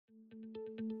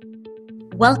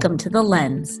Welcome to The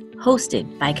Lens,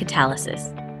 hosted by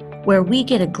Catalysis, where we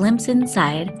get a glimpse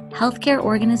inside healthcare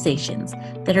organizations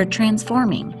that are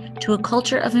transforming to a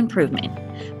culture of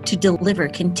improvement to deliver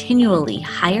continually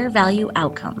higher value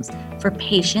outcomes for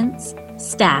patients,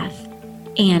 staff,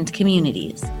 and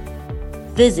communities.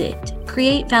 Visit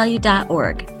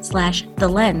createvalue.org/The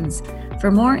Lens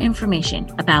for more information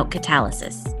about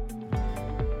Catalysis.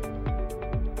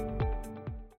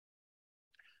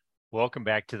 Welcome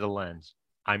back to The Lens.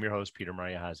 I'm your host, Peter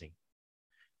Mariahazi.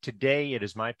 Today, it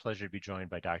is my pleasure to be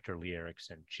joined by Dr. Lee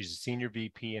Erickson. She's a Senior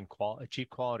VP and Chief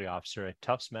Quality Officer at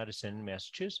Tufts Medicine in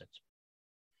Massachusetts.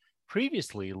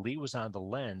 Previously, Lee was on The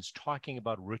Lens talking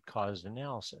about root cause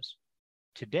analysis.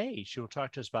 Today, she will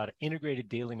talk to us about integrated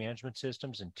daily management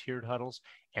systems and tiered huddles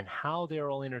and how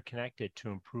they're all interconnected to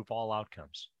improve all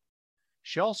outcomes.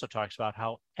 She also talks about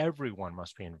how everyone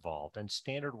must be involved and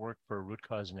standard work for a root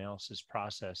cause analysis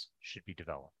process should be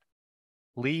developed.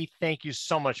 Lee, thank you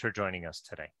so much for joining us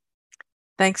today.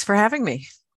 Thanks for having me.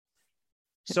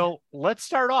 So let's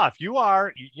start off. You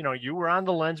were on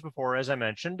The Lens before, as I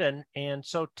mentioned, and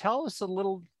so tell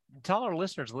our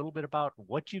listeners a little bit about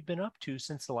what you've been up to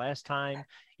since the last time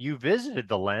you visited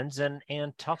The Lens and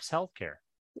Tufts Healthcare.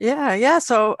 Yeah.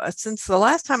 So since the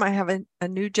last time, I have a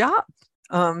new job.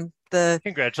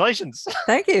 Congratulations.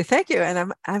 Thank you.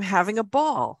 And I'm having a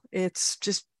ball.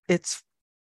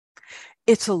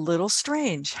 It's a little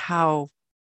strange how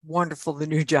wonderful the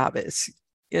new job is.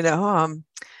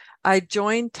 I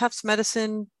joined Tufts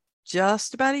Medicine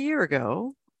just about a year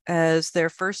ago as their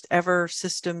first ever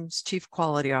systems chief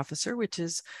quality officer, which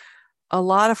is a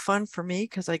lot of fun for me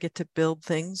because I get to build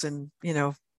things and,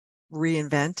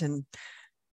 reinvent. And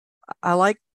I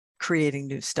like creating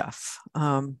new stuff.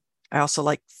 I also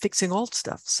like fixing old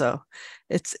stuff. So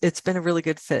it's been a really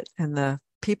good fit, and the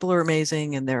people are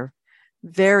amazing, and they're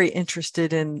very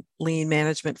interested in lean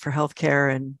management for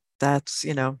healthcare. And that's,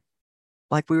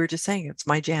 like we were just saying, it's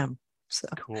my jam. So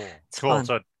cool. Fun.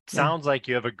 So it sounds like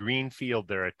you have a green field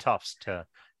there at Tufts to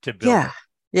build.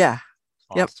 Yeah.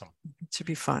 Awesome. Yep. It should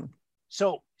be fun.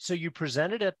 So you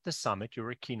presented at the summit, you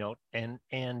were a keynote, and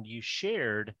you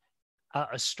shared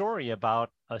a story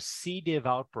about a C. diff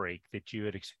outbreak that you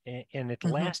had, and it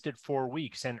lasted 4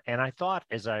 weeks. And I thought,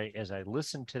 as I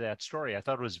listened to that story, I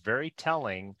thought it was very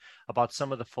telling about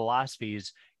some of the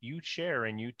philosophies you share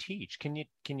and you teach. Can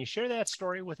you share that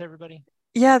story with everybody?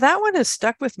 Yeah, that one has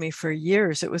stuck with me for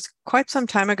years. It was quite some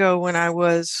time ago when I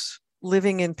was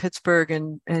living in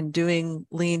Pittsburgh and doing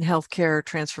lean healthcare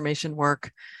transformation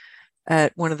work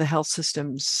at one of the health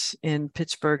systems in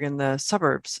Pittsburgh in the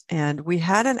suburbs. And we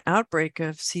had an outbreak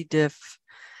of C. diff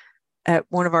at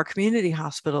one of our community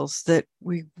hospitals that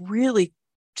we really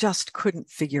just couldn't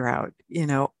figure out.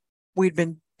 We'd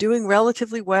been doing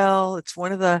relatively well. It's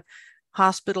one of the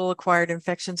hospital-acquired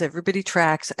infections everybody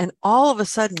tracks. And all of a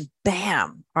sudden,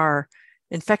 bam, our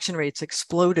infection rates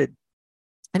exploded.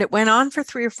 And it went on for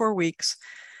 3 or 4 weeks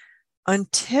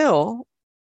until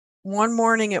one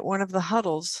morning at one of the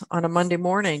huddles on a Monday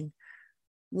morning,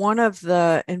 one of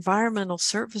the environmental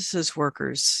services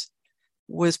workers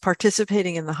was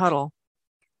participating in the huddle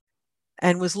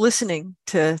and was listening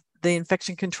to the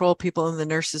infection control people and the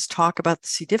nurses talk about the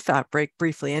C. diff outbreak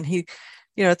briefly. And he,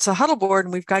 it's a huddle board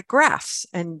and we've got graphs,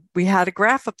 and we had a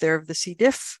graph up there of the C.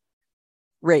 diff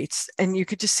rates, and you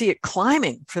could just see it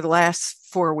climbing for the last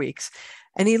 4 weeks.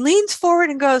 And he leans forward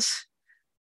and goes,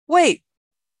 "Wait,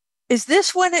 is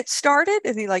this when it started?"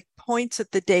 And he points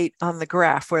at the date on the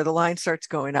graph where the line starts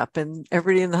going up, and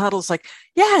everybody in the huddle's like,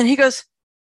 "Yeah." And he goes,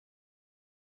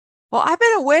 "Well, I've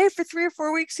been away for 3 or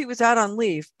 4 weeks." He was out on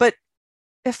leave. "But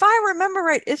if I remember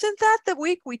right, isn't that the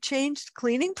week we changed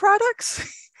cleaning products?"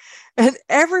 And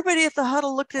everybody at the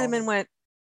huddle looked at him and went,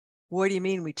 "What do you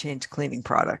mean we changed cleaning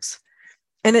products?"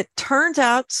 And it turns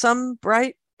out some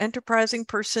bright, enterprising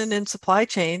person in supply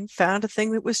chain found a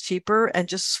thing that was cheaper and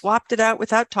just swapped it out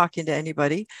without talking to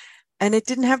anybody. And it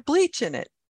didn't have bleach in it.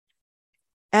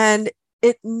 And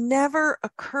it never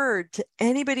occurred to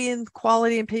anybody in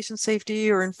quality and patient safety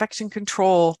or infection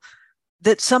control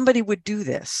that somebody would do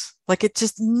this. It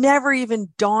just never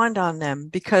even dawned on them,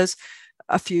 because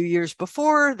a few years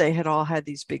before, they had all had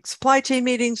these big supply chain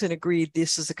meetings and agreed,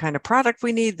 this is the kind of product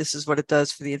we need. This is what it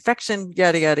does for the infection,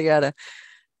 yada, yada, yada.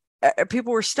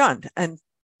 People were stunned and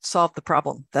solved the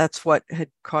problem. That's what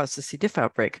had caused the C. diff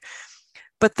outbreak.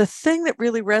 But the thing that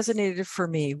really resonated for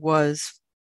me was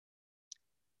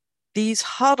these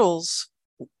huddles,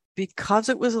 because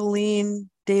it was a lean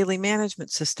daily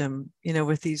management system,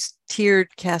 with these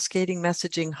tiered cascading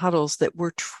messaging huddles that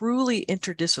were truly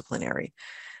interdisciplinary.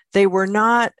 They were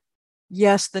not,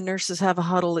 yes, the nurses have a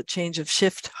huddle at change of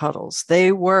shift huddles.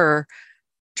 They were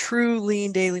true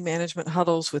lean daily management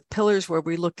huddles with pillars where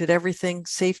we looked at everything: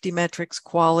 safety metrics,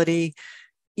 quality,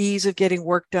 ease of getting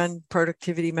work done,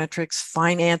 productivity metrics,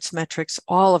 finance metrics,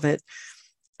 all of it.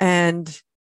 And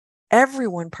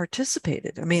everyone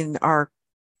participated. I mean, our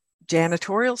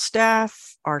janitorial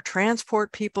staff, our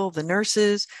transport people, the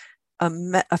nurses,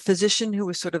 a physician who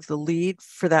was sort of the lead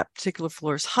for that particular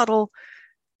floor's huddle,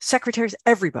 secretaries,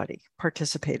 everybody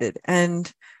participated.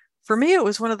 And for me, it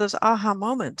was one of those aha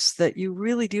moments that you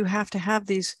really do have to have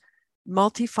these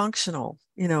multifunctional,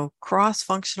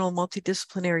 cross-functional,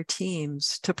 multidisciplinary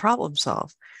teams to problem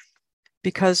solve,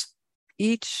 because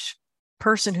each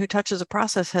person who touches a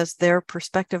process has their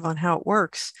perspective on how it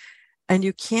works. And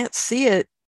you can't see it,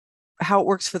 how it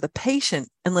works for the patient,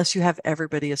 unless you have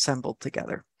everybody assembled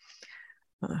together.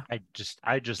 I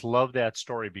just love that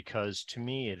story, because to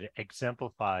me, it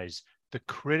exemplifies the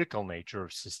critical nature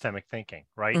of systemic thinking,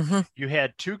 right? Mm-hmm. You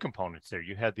had two components there.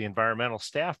 You had the environmental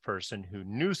staff person who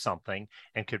knew something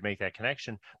and could make that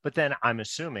connection. But then I'm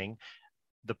assuming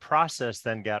the process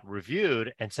then got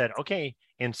reviewed and said, okay,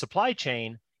 in supply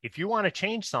chain, if you want to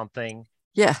change something,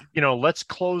 Yeah, let's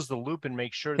close the loop and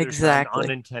make sure there's exactly. not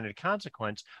an unintended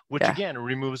consequence, which again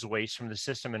removes waste from the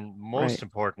system and most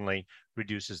importantly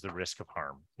reduces the risk of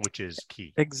harm, which is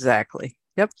key. Exactly.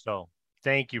 Yep. So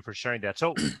thank you for sharing that.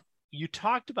 So you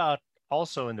talked about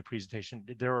also in the presentation,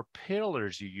 there are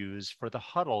pillars you use for the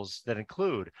huddles that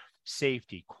include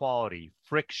safety, quality,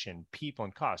 friction, people,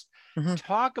 and cost. Mm-hmm.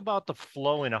 Talk about the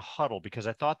flow in a huddle, because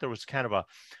I thought there was kind of a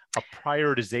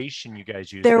prioritization you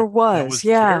guys used. There was,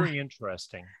 very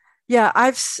interesting. Yeah,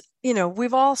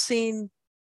 we've all seen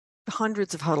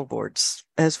hundreds of huddle boards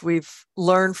as we've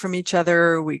learned from each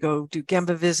other. We go do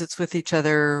Gemba visits with each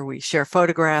other. We share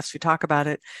photographs. We talk about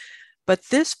it. But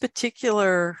this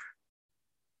particular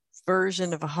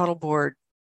version of a huddle board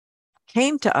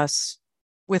came to us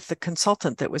with the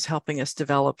consultant that was helping us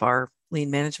develop our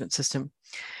lean management system.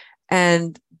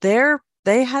 And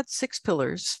they had 6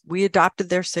 pillars. We adopted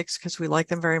their 6 because we like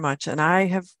them very much. And I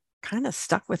have kind of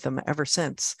stuck with them ever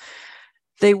since.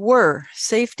 They were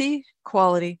safety,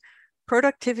 quality,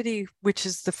 productivity, which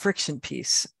is the friction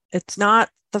piece. It's not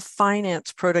the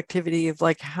finance productivity of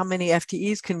like how many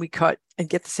FTEs can we cut and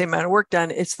get the same amount of work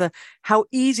done. It's the how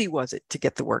easy was it to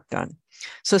get the work done.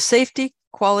 So safety,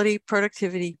 quality,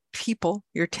 productivity, people,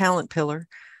 your talent pillar.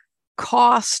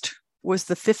 Cost was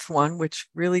the 5th one, which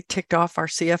really ticked off our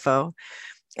CFO.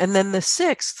 And then the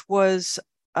 6th was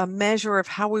a measure of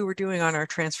how we were doing on our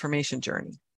transformation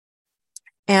journey.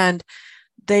 And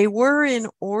they were in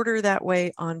order that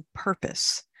way on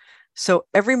purpose. So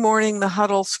every morning the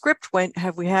huddle script went,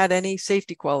 have we had any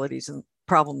safety qualities and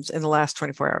problems in the last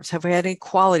 24 hours? Have we had any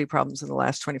quality problems in the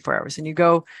last 24 hours? And you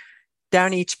go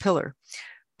down each pillar.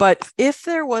 But if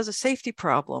there was a safety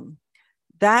problem,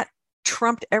 that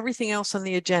trumped everything else on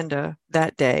the agenda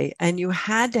that day, and you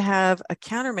had to have a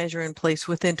countermeasure in place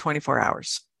within 24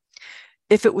 hours.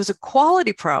 If it was a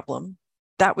quality problem,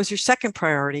 that was your second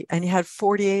priority, and you had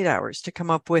 48 hours to come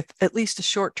up with at least a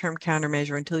short-term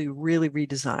countermeasure until you really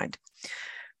redesigned.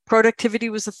 Productivity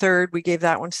was the third. We gave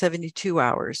that one 72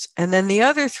 hours. And then the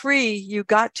other 3, you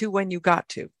got to when you got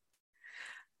to.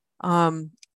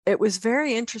 It was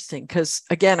very interesting because,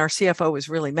 again, our CFO was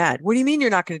really mad. What do you mean you're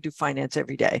not going to do finance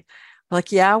every day? I'm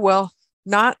like, yeah, well,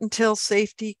 not until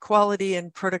safety, quality,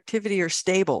 and productivity are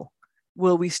stable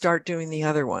will we start doing the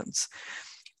other ones.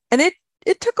 And it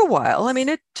took a while. I mean,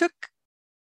 it took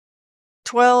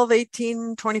 12,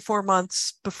 18, 24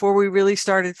 months before we really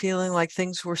started feeling like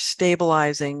things were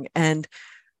stabilizing and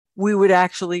we would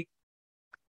actually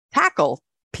tackle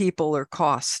people or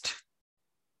cost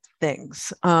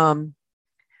things.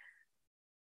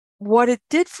 What it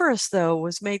did for us, though,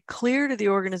 was made clear to the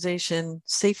organization,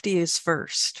 safety is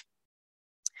first.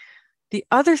 The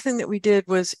other thing that we did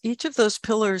was each of those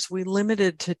pillars we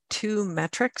limited to 2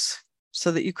 metrics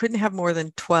so that you couldn't have more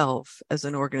than 12 as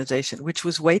an organization, which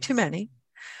was way too many.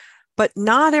 But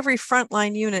not every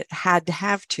frontline unit had to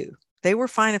have 2. They were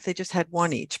fine if they just had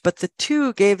 1 each, but the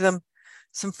 2 gave them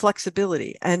some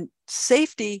flexibility. And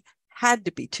safety had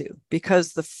to be 2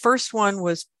 because the first one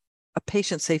was a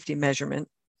patient safety measurement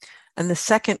and the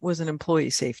second was an employee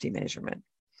safety measurement.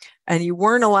 And you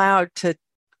weren't allowed to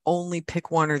only pick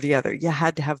one or the other. You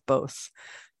had to have both.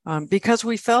 Because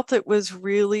we felt it was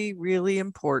really, really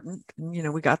important.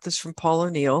 And, we got this from Paul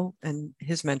O'Neill and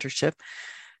his mentorship.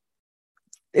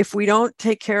 If we don't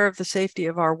take care of the safety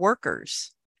of our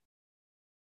workers,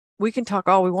 we can talk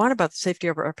all we want about the safety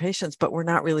of our patients, but we're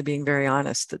not really being very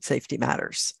honest that safety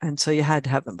matters. And so you had to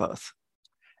have them both.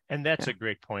 And that's a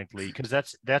great point, Lee, because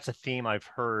that's a theme I've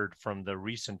heard from the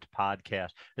recent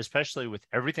podcast, especially with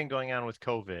everything going on with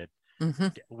COVID. Mm-hmm.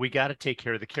 We got to take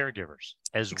care of the caregivers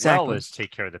as well Exactly. as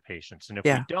take care of the patients. And if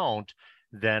we Yeah. don't,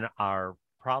 then our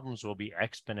problems will be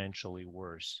exponentially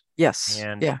worse. Yes.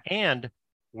 And Yeah.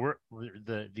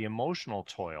 the emotional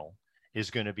toil is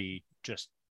going to be just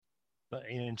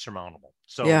insurmountable.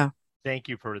 So Yeah. thank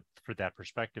you for that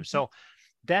perspective. So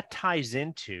that ties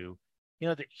into,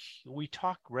 we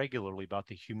talk regularly about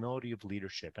the humility of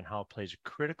leadership and how it plays a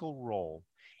critical role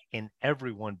in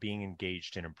everyone being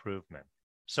engaged in improvement.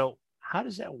 So how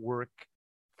does that work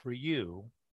for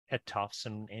you at Tufts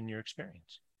and in your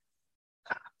experience?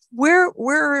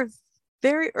 We're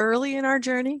very early in our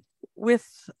journey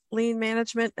with lean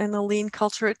management and the lean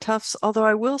culture at Tufts. Although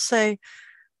I will say,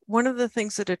 one of the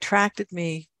things that attracted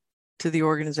me to the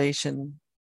organization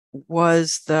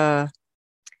was the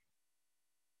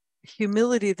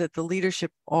humility that the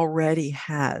leadership already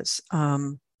has.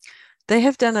 They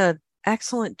have done an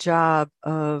excellent job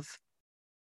of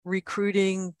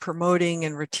recruiting, promoting,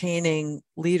 and retaining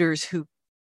leaders who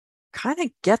kind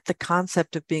of get the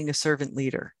concept of being a servant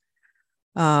leader.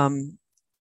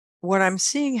 What I'm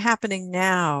seeing happening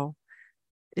now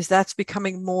is that's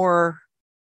becoming more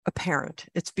apparent.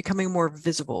 It's becoming more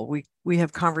visible. We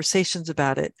have conversations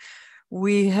about it.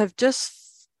 We have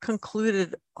just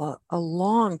concluded a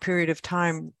long period of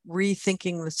time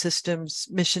rethinking the system's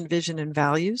mission, vision, and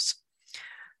values.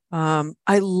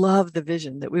 I love the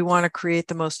vision that we want to create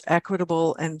the most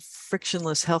equitable and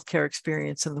frictionless healthcare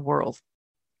experience in the world.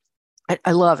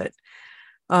 I love it.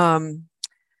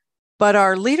 But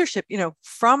our leadership,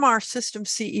 from our system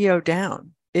CEO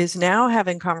down, is now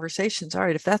having conversations. All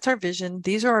right, if that's our vision,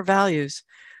 these are our values,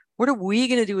 what are we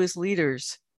going to do as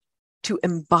leaders to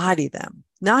embody them?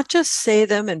 Not just say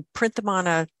them and print them on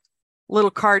a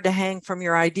little card to hang from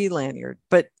your ID lanyard,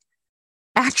 but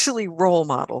actually role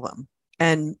model them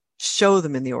and show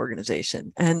them in the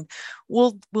organization. And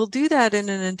we'll do that in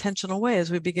an intentional way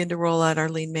as we begin to roll out our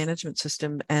lean management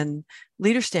system and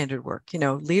leader standard work.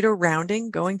 Leader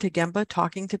rounding, going to Gemba,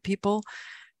 talking to people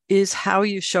is how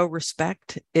you show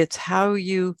respect. It's how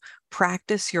you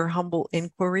practice your humble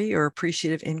inquiry or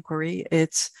appreciative inquiry.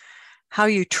 It's how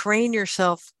you train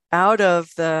yourself out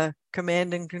of the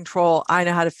command and control, I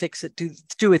know how to fix it,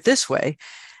 do it this way,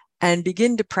 and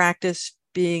begin to practice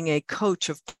being a coach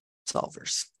of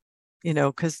solvers,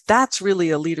 because that's really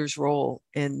a leader's role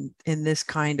in this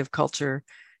kind of culture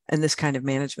and this kind of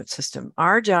management system.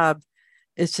 Our job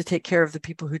is to take care of the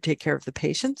people who take care of the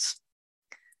patients.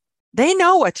 They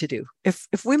know what to do. If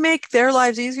we make their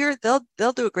lives easier, they'll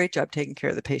do a great job taking care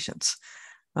of the patients.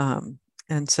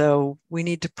 And so we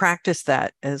need to practice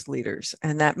that as leaders.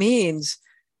 And that means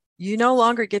you no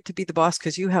longer get to be the boss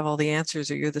because you have all the answers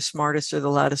or you're the smartest or the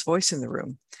loudest voice in the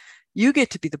room. You get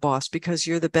to be the boss because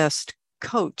you're the best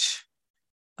coach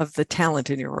of the talent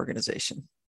in your organization.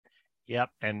 Yep.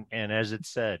 And as it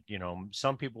said,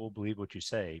 some people will believe what you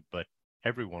say, but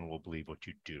everyone will believe what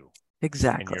you do.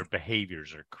 Exactly. And your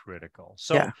behaviors are critical.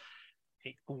 So yeah.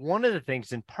 One of the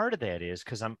things, and part of that is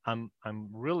because I'm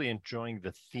really enjoying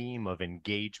the theme of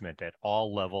engagement at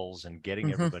all levels and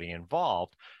getting everybody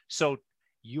involved. So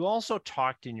you also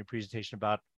talked in your presentation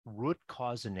about root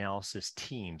cause analysis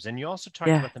teams, and you also talked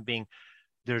about them being,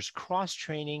 there's cross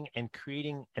training and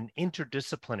creating an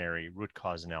interdisciplinary root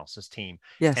cause analysis team.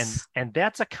 Yes. And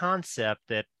that's a concept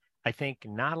that I think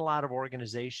not a lot of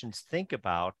organizations think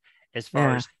about as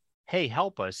far as, hey,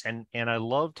 help us. And I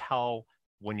loved how,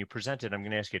 when you presented, I'm going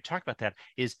to ask you to talk about that,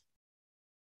 is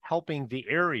helping the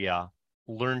area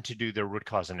learn to do their root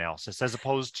cause analysis as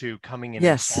opposed to coming in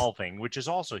and solving, which is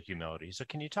also humility. So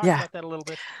can you talk about that a little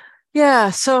bit?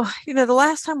 Yeah. So, the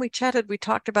last time we chatted, we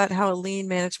talked about how a lean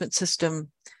management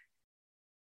system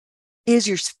is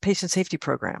your patient safety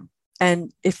program.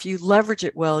 And if you leverage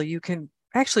it well, you can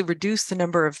actually reduce the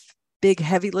number of big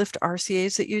heavy lift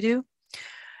RCAs that you do.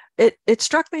 It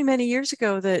struck me many years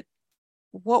ago that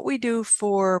what we do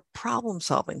for problem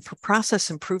solving, for process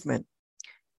improvement,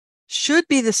 should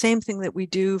be the same thing that we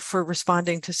do for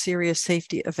responding to serious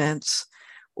safety events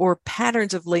or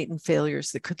patterns of latent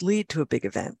failures that could lead to a big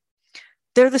event.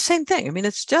 They're the same thing. I mean,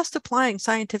 it's just applying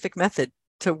scientific method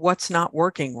to what's not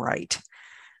working right.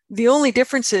 The only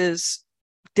difference is,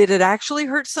 did it actually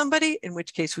hurt somebody? In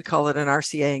which case we call it an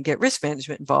RCA and get risk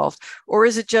management involved. Or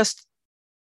is it just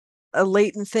a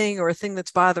latent thing or a thing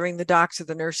that's bothering the docs or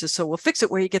the nurses? So we'll fix it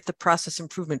where you get the process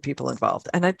improvement people involved.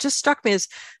 And it just struck me as,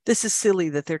 this is silly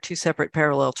that they're two separate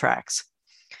parallel tracks.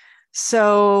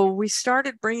 So we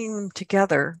started bringing them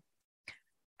together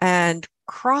and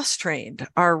cross-trained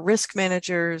our risk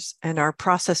managers and our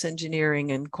process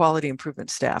engineering and quality improvement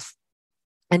staff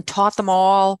and taught them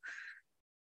all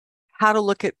how to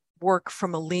look at work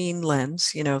from a lean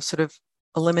lens, sort of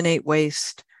eliminate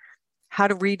waste, how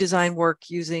to redesign work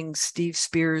using Steve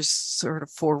Spear's sort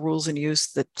of 4 rules in use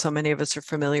that so many of us are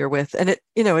familiar with. And it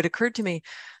occurred to me,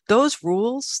 those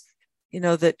rules,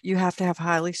 that you have to have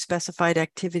highly specified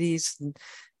activities and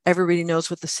everybody knows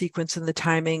what the sequence and the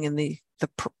timing and the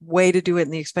way to do it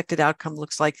and the expected outcome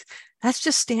looks like. That's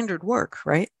just standard work,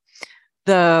 right?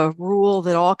 The rule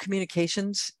that all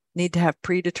communications need to have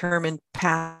predetermined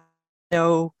path.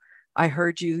 No, I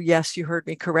heard you. Yes, you heard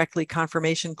me correctly.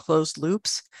 Confirmation, closed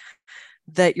loops.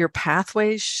 That your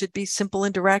pathways should be simple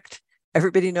and direct.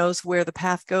 Everybody knows where the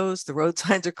path goes. The road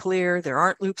signs are clear. There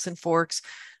aren't loops and forks.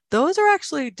 Those are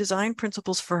actually design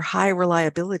principles for high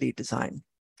reliability design.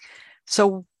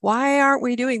 So why aren't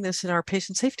we doing this in our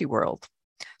patient safety world?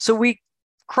 So we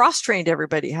cross-trained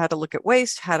everybody how to look at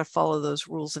waste, how to follow those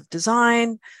rules of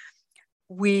design.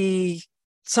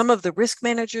 Some of the risk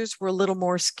managers were a little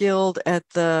more skilled at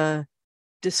the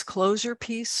disclosure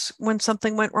piece when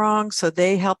something went wrong. So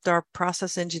they helped our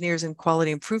process engineers and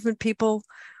quality improvement people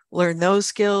learn those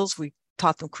skills. We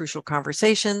taught them crucial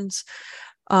conversations.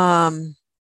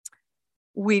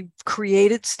 We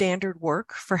created standard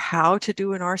work for how to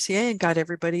do an RCA and got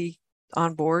everybody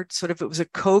on board. Sort of, it was a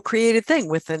co-created thing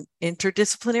with an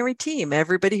interdisciplinary team,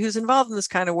 everybody who's involved in this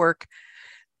kind of work.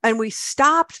 And we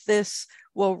stopped this.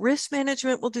 Well, risk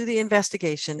management will do the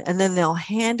investigation and then they'll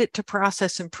hand it to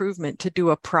process improvement to do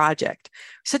a project.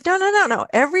 We said, no.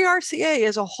 Every RCA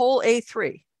is a whole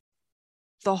A3,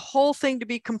 the whole thing to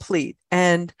be complete.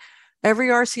 And every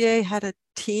RCA had a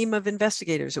team of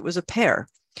investigators. It was a pair,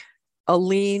 a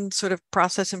lean sort of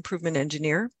process improvement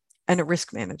engineer and a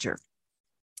risk manager.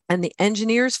 And the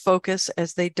engineer's focus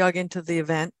as they dug into the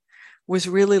event was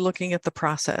really looking at the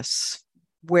process.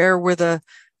 Where were the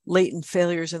latent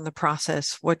failures in the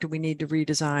process? What do we need to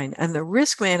redesign? And the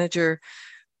risk manager,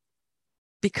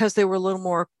 because they were a little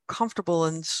more comfortable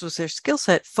and this was their skill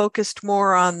set, focused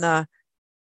more on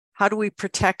how do we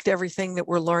protect everything that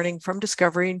we're learning from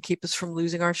discovery and keep us from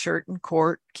losing our shirt in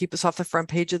court, keep us off the front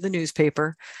page of the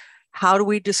newspaper? How do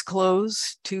we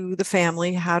disclose to the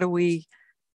family? How do we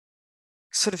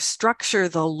sort of structure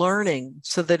the learning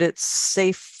so that it's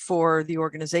safe for the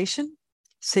organization,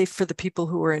 safe for the people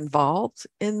who are involved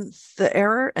in the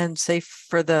error, and safe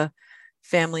for the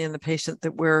family and the patient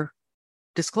that we're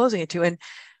disclosing it to? And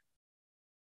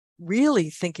really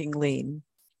thinking lean,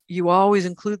 you always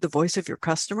include the voice of your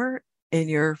customer in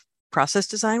your process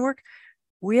design work.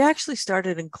 We actually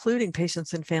started including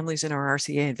patients and families in our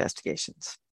RCA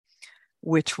investigations,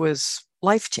 which was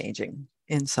life-changing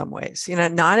in some ways.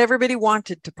 Not everybody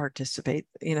wanted to participate.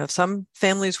 Some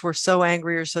families were so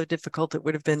angry or so difficult, it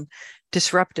would have been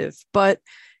disruptive. But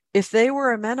if they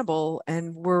were amenable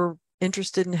and were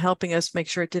interested in helping us make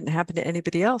sure it didn't happen to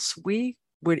anybody else, we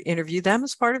would interview them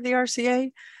as part of the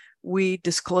RCA. We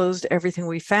disclosed everything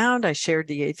we found. I shared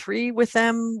the A3 with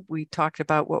them. We talked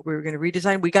about what we were going to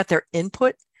redesign. We got their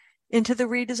input into the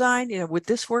redesign. Would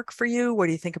this work for you? What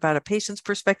do you think about a patient's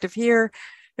perspective here?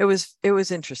 It was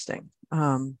interesting.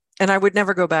 And I would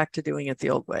never go back to doing it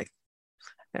the old way.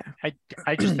 Yeah.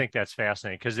 I just think that's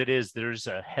fascinating because there's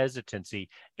a hesitancy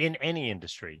in any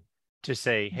industry to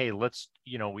say, hey, let's,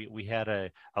 we had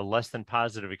a less than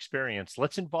positive experience.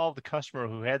 Let's involve the customer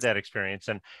who had that experience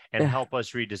and help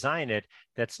us redesign it.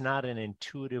 That's not an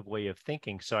intuitive way of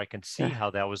thinking. So I can see how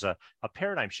that was a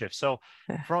paradigm shift. So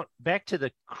back to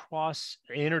the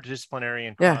interdisciplinary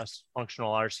and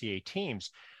cross-functional RCA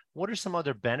teams, what are some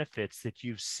other benefits that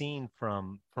you've seen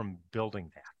from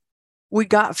building that? We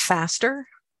got faster.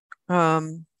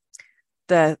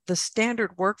 The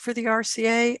standard work for the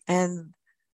RCA, and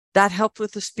that helped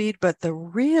with the speed. But the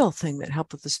real thing that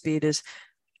helped with the speed is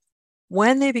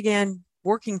when they began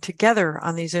working together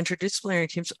on these interdisciplinary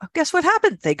teams, guess what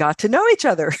happened? They got to know each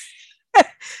other.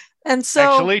 And so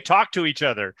actually talk to each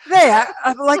other.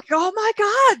 I'm like, oh my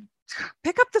God,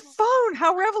 pick up the phone.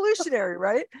 How revolutionary,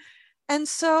 right? And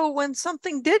so when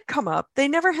something did come up, they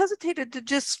never hesitated to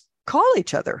just call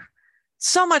each other.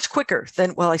 So much quicker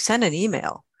than, well, I sent an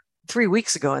email 3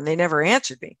 weeks ago and they never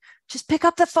answered me. Just pick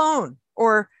up the phone,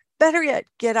 or better yet,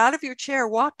 get out of your chair,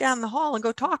 walk down the hall and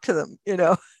go talk to them,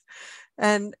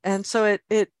 And so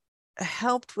it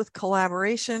helped with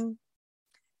collaboration.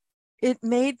 It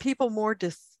made people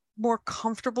more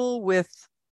comfortable with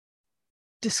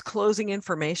disclosing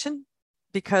information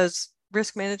because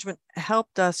risk management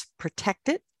helped us protect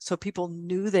it. So people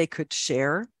knew they could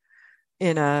share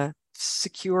in a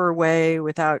secure way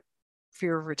without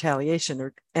fear of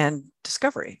retaliation and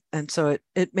discovery. And so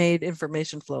it made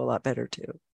information flow a lot better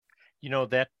too.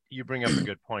 That you bring up a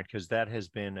good point, because that has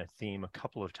been a theme a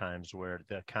couple of times, where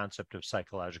the concept of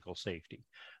psychological safety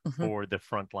for the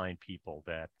frontline people,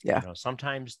 that,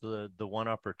 sometimes the one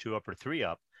up or two up or three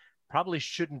up probably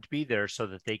shouldn't be there, so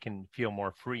that they can feel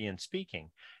more free in speaking.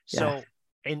 So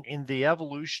in the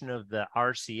evolution of the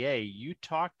RCA, you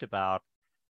talked about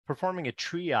performing a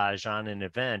triage on an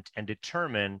event and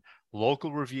determine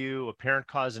local review, apparent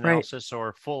cause analysis,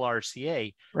 or full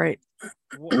RCA. Right.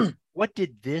 What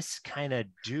did this kind of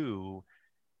do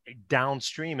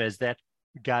downstream as that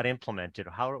got implemented?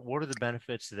 What are the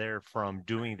benefits there from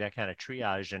doing that kind of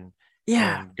triage and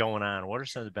going on? What are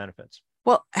some of the benefits?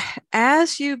 Well,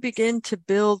 as you begin to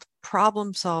build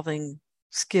problem-solving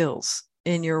skills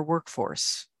in your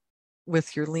workforce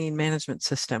with your lean management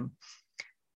system,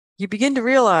 you begin to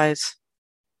realize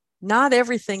not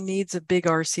everything needs a big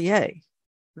RCA.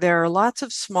 There are lots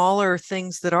of smaller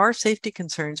things that are safety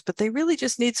concerns, but they really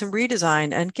just need some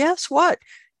redesign. And guess what?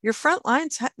 Your front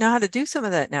lines know how to do some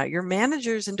of that now. Your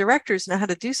managers and directors know how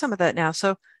to do some of that now.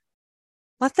 So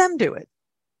let them do it.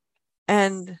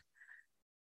 And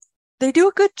they do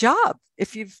a good job.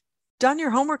 If you've done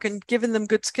your homework and given them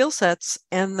good skill sets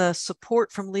and the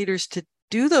support from leaders to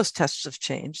do those tests of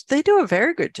change, they do a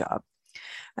very good job.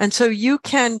 And so you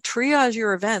can triage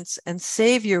your events and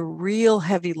save your real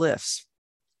heavy lifts,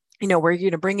 where you're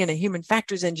going to bring in a human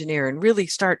factors engineer and really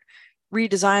start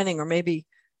redesigning, or maybe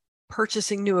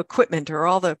purchasing new equipment, or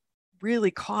all the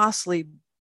really costly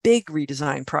big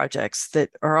redesign projects that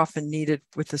are often needed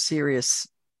with a serious,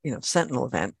 sentinel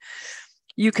event.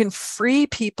 You can free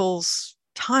people's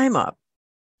time up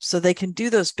so they can do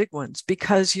those big ones,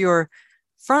 because your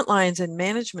front lines and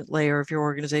management layer of your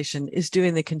organization is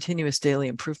doing the continuous daily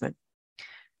improvement.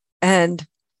 And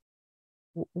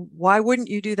why wouldn't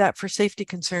you do that for safety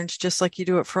concerns, just like you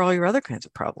do it for all your other kinds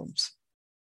of problems?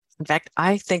 In fact,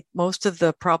 I think most of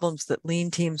the problems that lean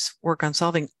teams work on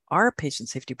solving are patient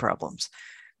safety problems.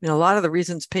 A lot of the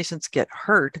reasons patients get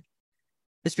hurt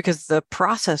is because the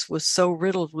process was so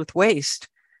riddled with waste.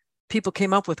 People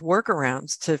came up with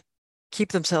workarounds to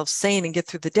keep themselves sane and get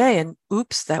through the day. And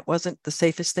oops, that wasn't the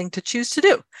safest thing to choose to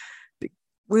do.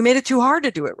 We made it too hard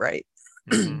to do it right.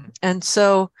 And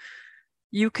so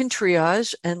you can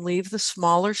triage and leave the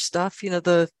smaller stuff,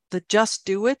 the just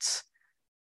do it's.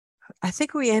 I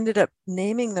think we ended up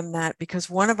naming them that because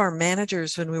one of our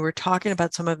managers, when we were talking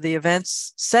about some of the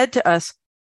events, said to us,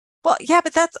 well, yeah,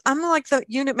 but I'm like the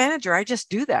unit manager. I just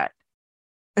do that.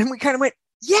 And we kind of went,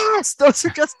 yes, those are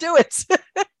just do it's.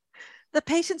 The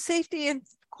patient safety and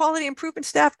quality improvement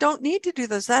staff don't need to do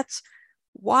those. That's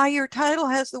why your title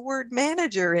has the word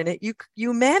manager in it.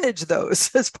 You manage those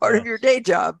as part of your day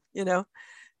job, Yeah.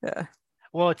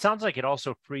 Well, it sounds like it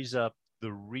also frees up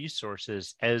the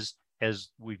resources, as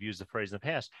we've used the phrase in the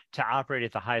past, to operate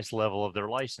at the highest level of their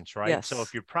license, right? Yes. So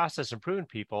if your process improvement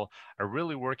people are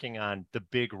really working on the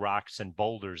big rocks and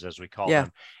boulders, as we call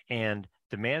them, and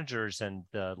the managers and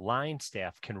the line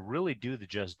staff can really do the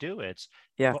just do it's,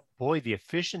 boy, the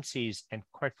efficiencies, and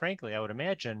quite frankly, I would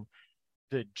imagine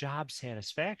the job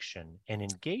satisfaction and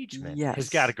engagement has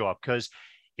got to go up. Because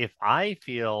if I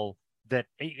feel that,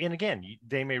 and again,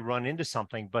 they may run into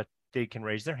something, but they can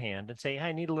raise their hand and say,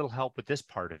 I need a little help with this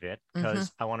part of it,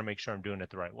 because I want to make sure I'm doing it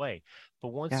the right way. But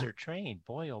once they're trained,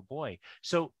 boy, oh boy.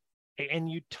 So, and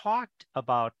you talked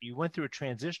about, you went through a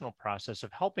transitional process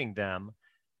of helping them,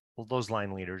 those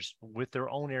line leaders, with their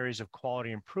own areas of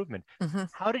quality improvement.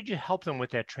 How did you help them with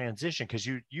that transition? Because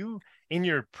you in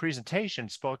your presentation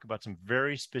spoke about some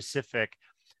very specific,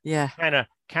 kind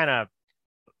of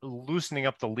loosening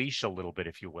up the leash a little bit,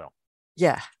 if you will.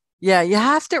 Yeah. You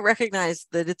have to recognize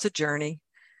that it's a journey.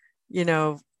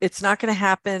 It's not going to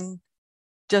happen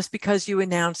just because you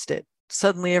announced it.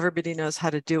 Suddenly everybody knows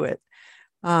how to do it.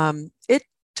 It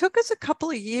took us a couple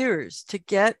of years to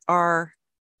get our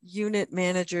unit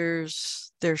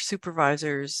managers, their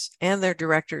supervisors, and their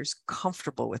directors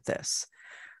comfortable with this.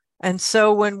 And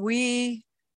so when we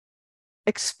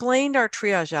explained our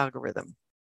triage algorithm,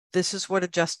 this is what a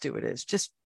just do it is.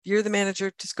 Just, you're the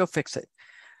manager, just go fix it.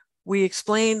 We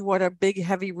explained what a big,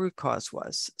 heavy root cause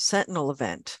was, sentinel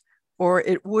event, or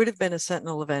it would have been a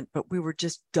sentinel event, but we were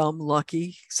just dumb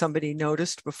lucky somebody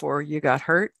noticed before you got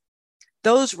hurt.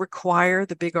 Those require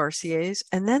the big RCAs.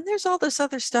 And then there's all this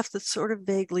other stuff that's sort of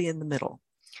vaguely in the middle.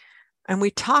 And we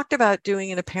talked about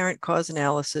doing an apparent cause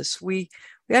analysis. We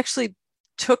actually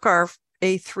took our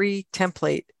A3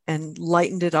 template and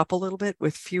lightened it up a little bit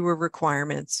with fewer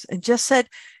requirements and just said,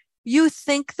 you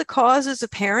think the cause is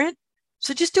apparent?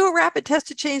 So just do a rapid test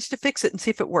of change to fix it and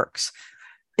see if it works.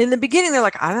 In the beginning, they're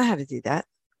like, I don't know how to do that.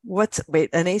 Wait,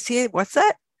 an ACA? What's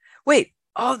that? Wait,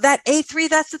 Oh, that A3,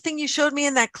 that's the thing you showed me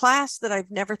in that class that I've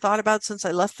never thought about since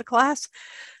I left the class.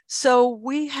 So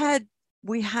we had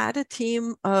a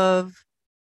team of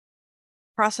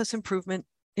process improvement,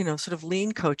 sort of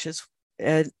lean coaches.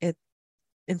 And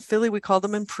in Philly, we call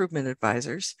them improvement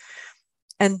advisors.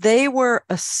 And they were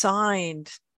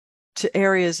assigned to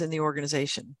areas in the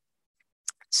organization.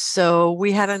 So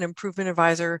we had an improvement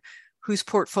advisor whose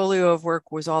portfolio of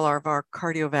work was all of our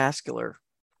cardiovascular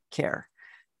care,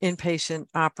 inpatient,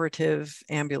 operative,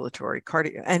 ambulatory,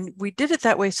 cardio. And we did it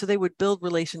that way so they would build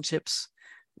relationships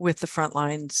with the front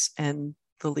lines and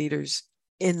the leaders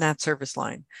in that service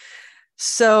line.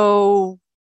 So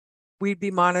we'd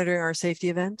be monitoring our safety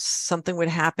events. Something would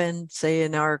happen, say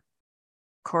in our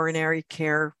coronary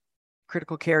care,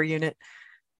 critical care unit.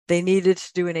 They needed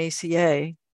to do an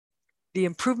ACA. The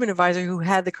improvement advisor who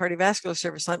had the cardiovascular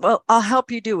service line, well, I'll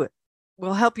help you do it.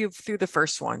 We'll help you through the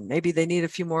first one. Maybe they need a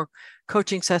few more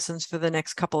coaching sessions for the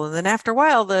next couple. And then after a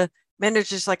while, the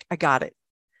manager's like, I got it.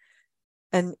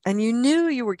 And you knew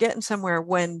you were getting somewhere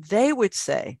when they would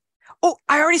say, oh,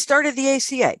 I already started the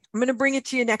ACA. I'm going to bring it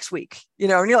to you next week. And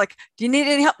you're like, do you need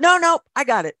any help? No, I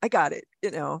got it.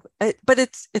 But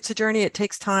it's a journey. It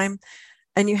takes time.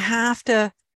 And you have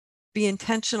to be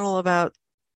intentional about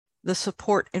the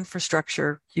support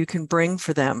infrastructure you can bring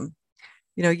for them.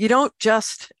 You don't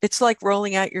just, it's like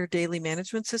rolling out your daily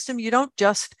management system. You don't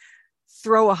just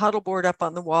throw a huddle board up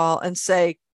on the wall and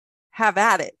say, have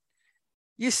at it.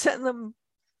 You send them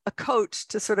a coach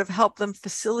to sort of help them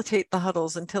facilitate the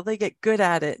huddles until they get good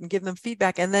at it and give them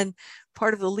feedback. And then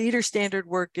part of the leader standard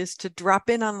work is to drop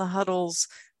in on the huddles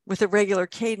with a regular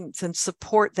cadence and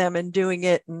support them in doing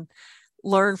it and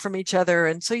learn from each other.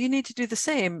 And so you need to do the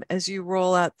same as you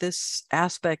roll out this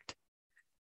aspect,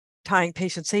 tying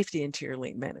patient safety into your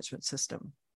lean management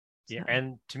system. Yeah,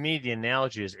 and to me, the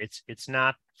analogy is it's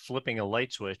not flipping a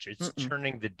light switch; it's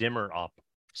turning the dimmer up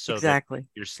so exactly. that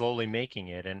you're slowly making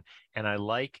it. And I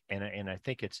like and I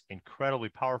think it's incredibly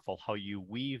powerful how you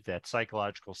weave that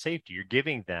psychological safety. You're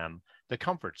giving them the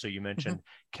comfort. So you mentioned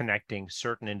connecting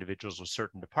certain individuals with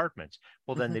certain departments.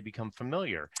 Well, then they become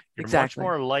familiar. You're much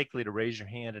more likely to raise your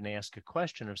hand and ask a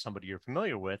question of somebody you're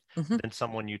familiar with than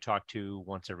someone you talk to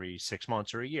once every 6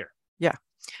 months or a year. Yeah.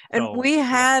 And so, we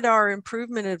had our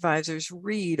improvement advisors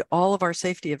read all of our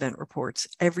safety event reports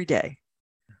every day.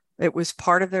 It was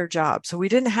part of their job. So we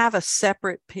didn't have a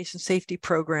separate patient safety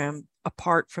program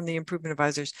apart from the improvement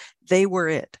advisors. They were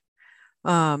it.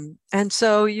 And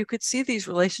so you could see these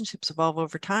relationships evolve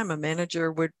over time. A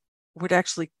manager would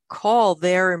actually call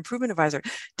their improvement advisor.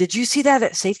 Did you see that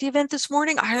at safety event this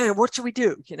morning? I don't know. What should we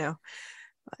do?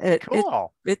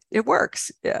 Cool. It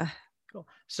works. Yeah. Cool.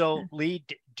 So Lee,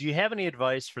 do you have any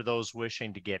advice for those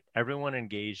wishing to get everyone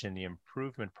engaged in the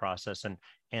improvement process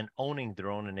and owning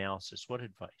their own analysis? What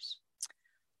advice?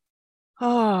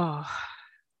 Oh,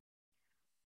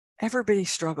 everybody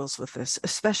struggles with this,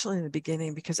 especially in the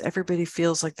beginning, because everybody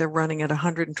feels like they're running at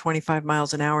 125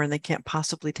 miles an hour and they can't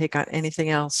possibly take on anything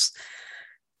else.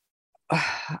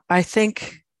 I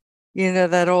think,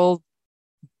 that old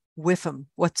with them,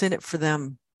 what's in it for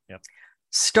them? Yep.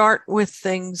 Start with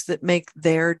things that make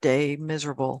their day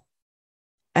miserable.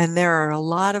 And there are a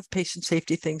lot of patient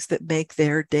safety things that make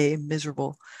their day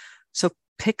miserable. So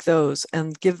pick those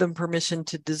and give them permission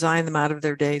to design them out of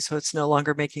their day so it's no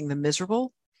longer making them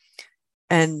miserable.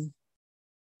 And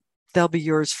they'll be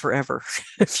yours forever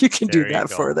if you can do that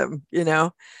for them,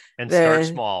 And start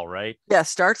small, right? Yeah,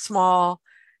 start small.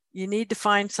 You need to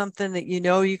find something that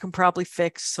you can probably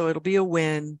fix so it'll be a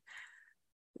win.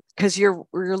 Because you're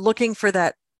looking for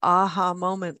that aha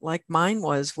moment like mine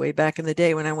was way back in the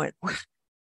day when I went,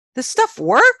 this stuff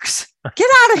works. Get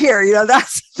out of here.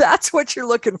 That's what you're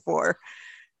looking for.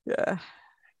 Yeah.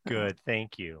 Good.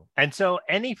 Thank you. And so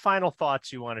any final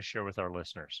thoughts you want to share with our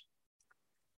listeners?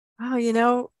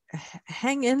 Oh,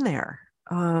 hang in there.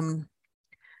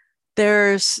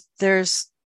 There's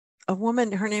a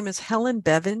woman, her name is Helen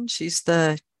Bevan. She's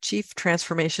the Chief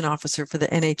Transformation Officer for the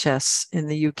NHS in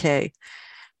the UK.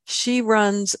 She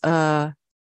runs an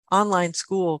online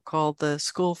school called the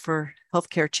School for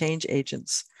Healthcare Change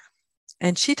Agents.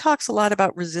 And she talks a lot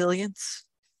about resilience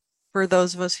for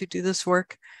those of us who do this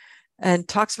work, and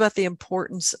talks about the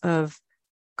importance of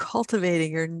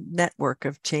cultivating your network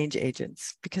of change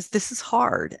agents, because this is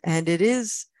hard and it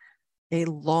is a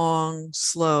long,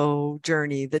 slow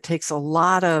journey that takes a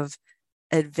lot of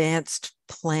advanced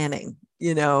planning,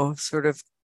 sort of,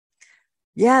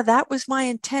 yeah, that was my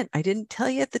intent. I didn't tell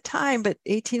you at the time, but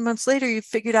 18 months later, you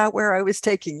figured out where I was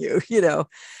taking you,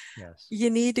 Yes. You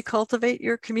need to cultivate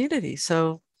your community.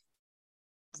 So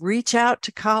reach out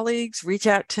to colleagues, reach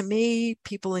out to me,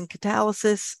 people in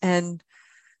catalysis, and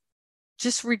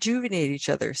just rejuvenate each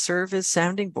other, serve as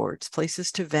sounding boards,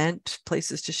 places to vent,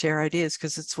 places to share ideas,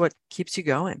 because it's what keeps you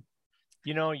going.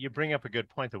 You bring up a good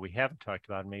point that we haven't talked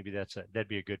about. Maybe that'd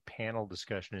be a good panel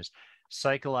discussion, is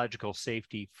psychological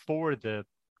safety for the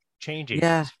change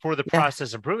agents, for the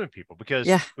process improvement people, because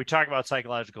we talk about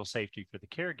psychological safety for the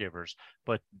caregivers,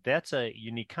 but that's a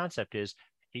unique concept.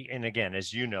 And again,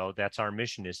 as you know, that's our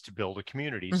mission, is to build a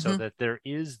community so that there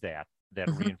is that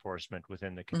reinforcement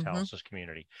within the catalysis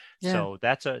community. So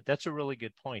that's a really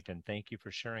good point, and thank you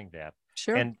for sharing that.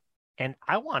 Sure. And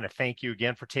I want to thank you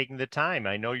again for taking the time.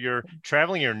 I know you're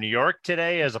traveling, you're in New York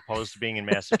today as opposed to being in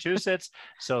Massachusetts.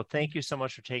 So thank you so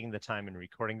much for taking the time and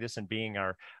recording this and being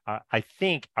our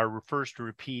first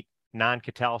repeat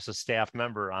non-catalysis staff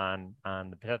member on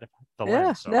the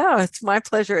Lens. So. No, it's my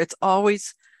pleasure. It's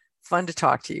always fun to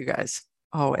talk to you guys.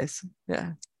 Always.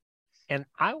 Yeah. And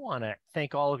I want to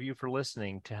thank all of you for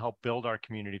listening to help build our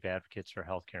community of advocates for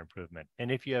healthcare improvement.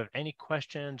 And if you have any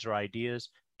questions or ideas,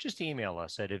 just email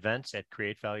us at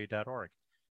events@createvalue.org.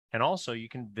 And also you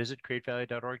can visit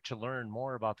createvalue.org to learn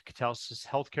more about the Catalysis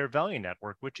Healthcare Value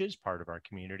Network, which is part of our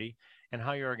community, and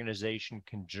how your organization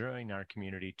can join our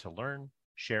community to learn,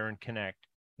 share, and connect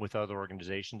with other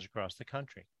organizations across the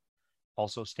country.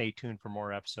 Also, stay tuned for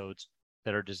more episodes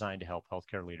that are designed to help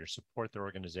healthcare leaders support their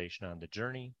organization on the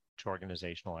journey to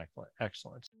organizational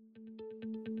excellence.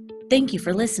 Thank you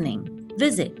for listening.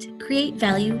 Visit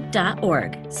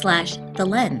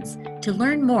createvalue.org/thelens to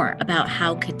learn more about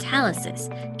how catalysis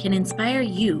can inspire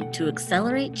you to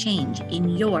accelerate change in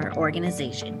your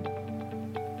organization.